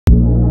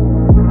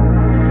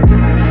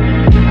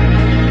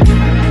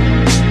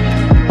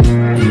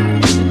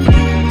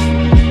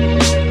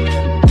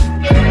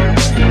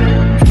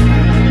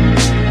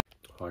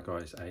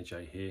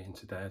AJ here, and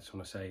today I just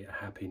want to say a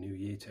happy new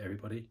year to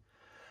everybody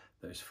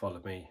that has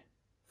followed me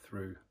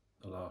through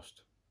the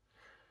last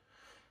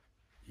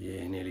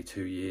year, nearly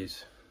 2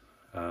 years.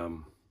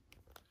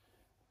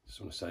 Just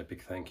want to say a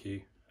big thank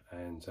you,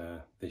 and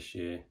this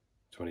year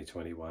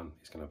 2021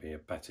 is going to be a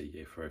better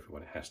year for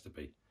everyone. It has to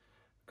be.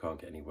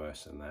 Can't get any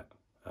worse than that.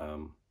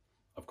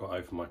 I've got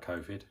over my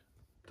COVID.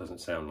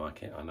 Doesn't sound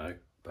like it, I know,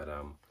 but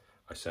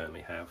I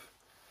certainly have,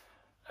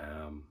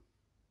 and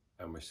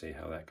we'll see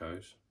how that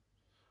goes.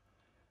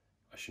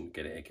 I shouldn't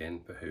get it again,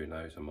 but who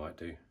knows, I might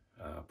do.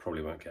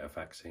 Probably won't get a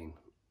vaccine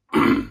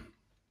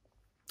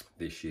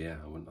this year,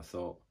 I wouldn't have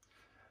thought.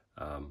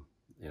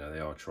 You know, they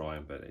are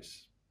trying, but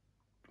it's,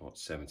 what,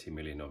 70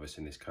 million of us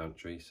in this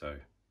country, so,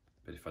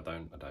 but if I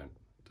don't,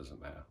 it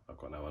doesn't matter. I've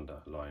got no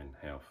underlying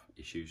health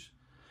issues.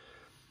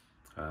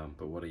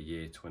 But what a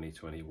year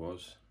 2020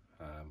 was,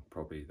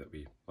 probably that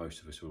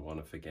most of us will want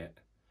to forget.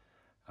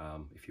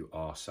 If you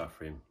are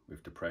suffering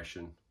with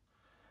depression,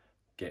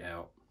 get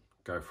out,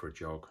 go for a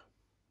jog.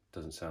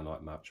 Doesn't sound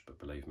like much, but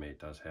believe me, it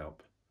does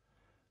help.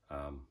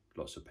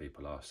 Lots of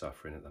people are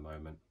suffering at the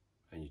moment,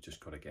 and you just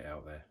got to get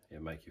out there.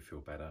 It'll make you feel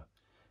better.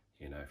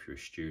 You know, if you're a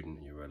student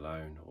and you're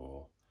alone,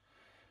 or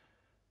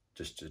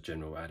just a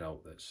general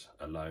adult that's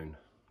alone,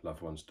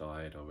 loved ones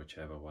died or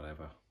whichever,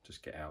 whatever,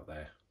 just get out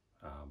there.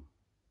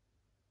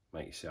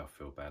 Make yourself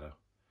feel better,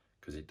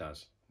 because it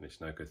does. And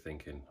it's no good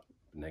thinking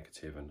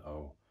negative and,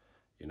 oh,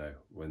 you know,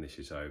 when this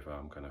is over,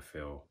 I'm going to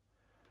feel,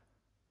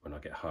 when I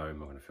get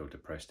home, I'm going to feel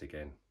depressed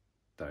again.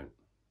 Don't,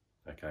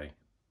 okay?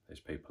 There's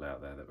people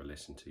out there that will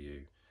listen to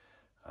you.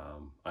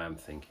 I am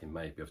thinking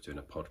maybe of doing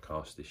a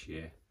podcast this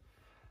year,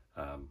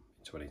 in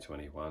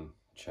 2021,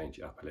 change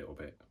it up a little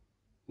bit.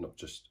 Not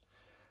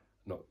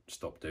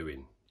stop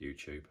doing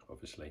YouTube,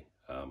 obviously,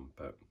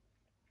 but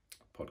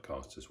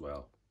podcasts as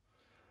well.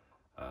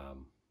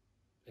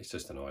 It's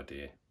just an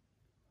idea,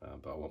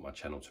 but I want my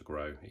channel to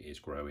grow. It is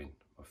growing.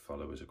 My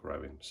followers are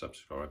growing,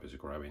 subscribers are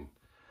growing.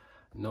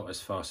 Not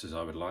as fast as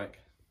I would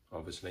like,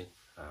 obviously,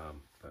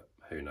 but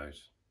who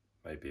knows,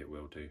 maybe it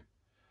will do.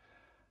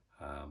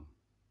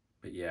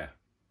 But yeah,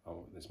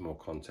 there's more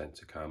content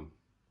to come,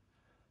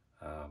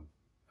 and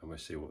we'll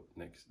see what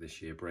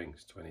this year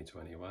brings,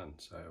 2021.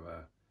 So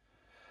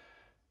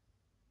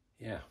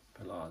yeah,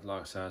 but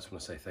like I said, I just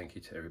want to say thank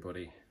you to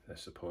everybody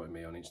that's supporting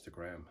me on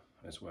Instagram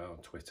as well,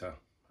 Twitter,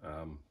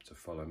 to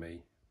follow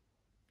me,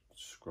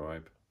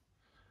 subscribe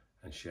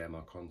and share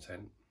my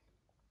content.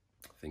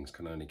 Things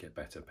can only get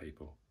better,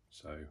 people,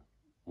 so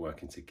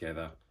working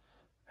together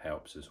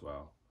helps as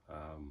well.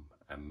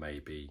 And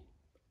maybe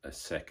a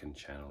second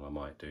channel I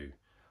might do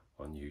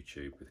on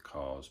YouTube with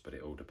cars, but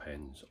it all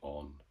depends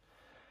on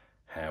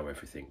how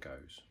everything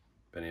goes.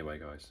 But anyway,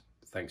 guys,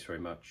 thanks very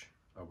much.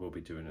 I will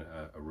be doing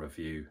a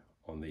review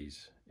on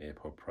these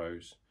AirPod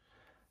Pros,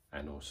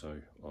 and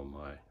also on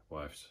my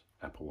wife's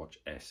Apple Watch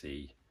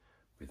SE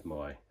with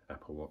my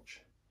Apple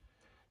Watch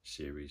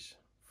Series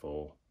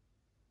 4,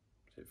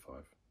 is it 5?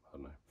 I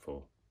don't know,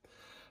 4,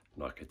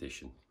 Nike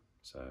Edition.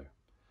 So,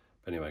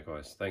 but anyway,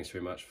 guys, thanks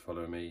very much for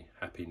following me.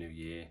 Happy New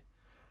Year,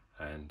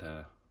 and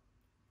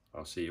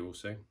I'll see you all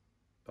soon.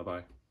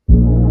 Bye-bye.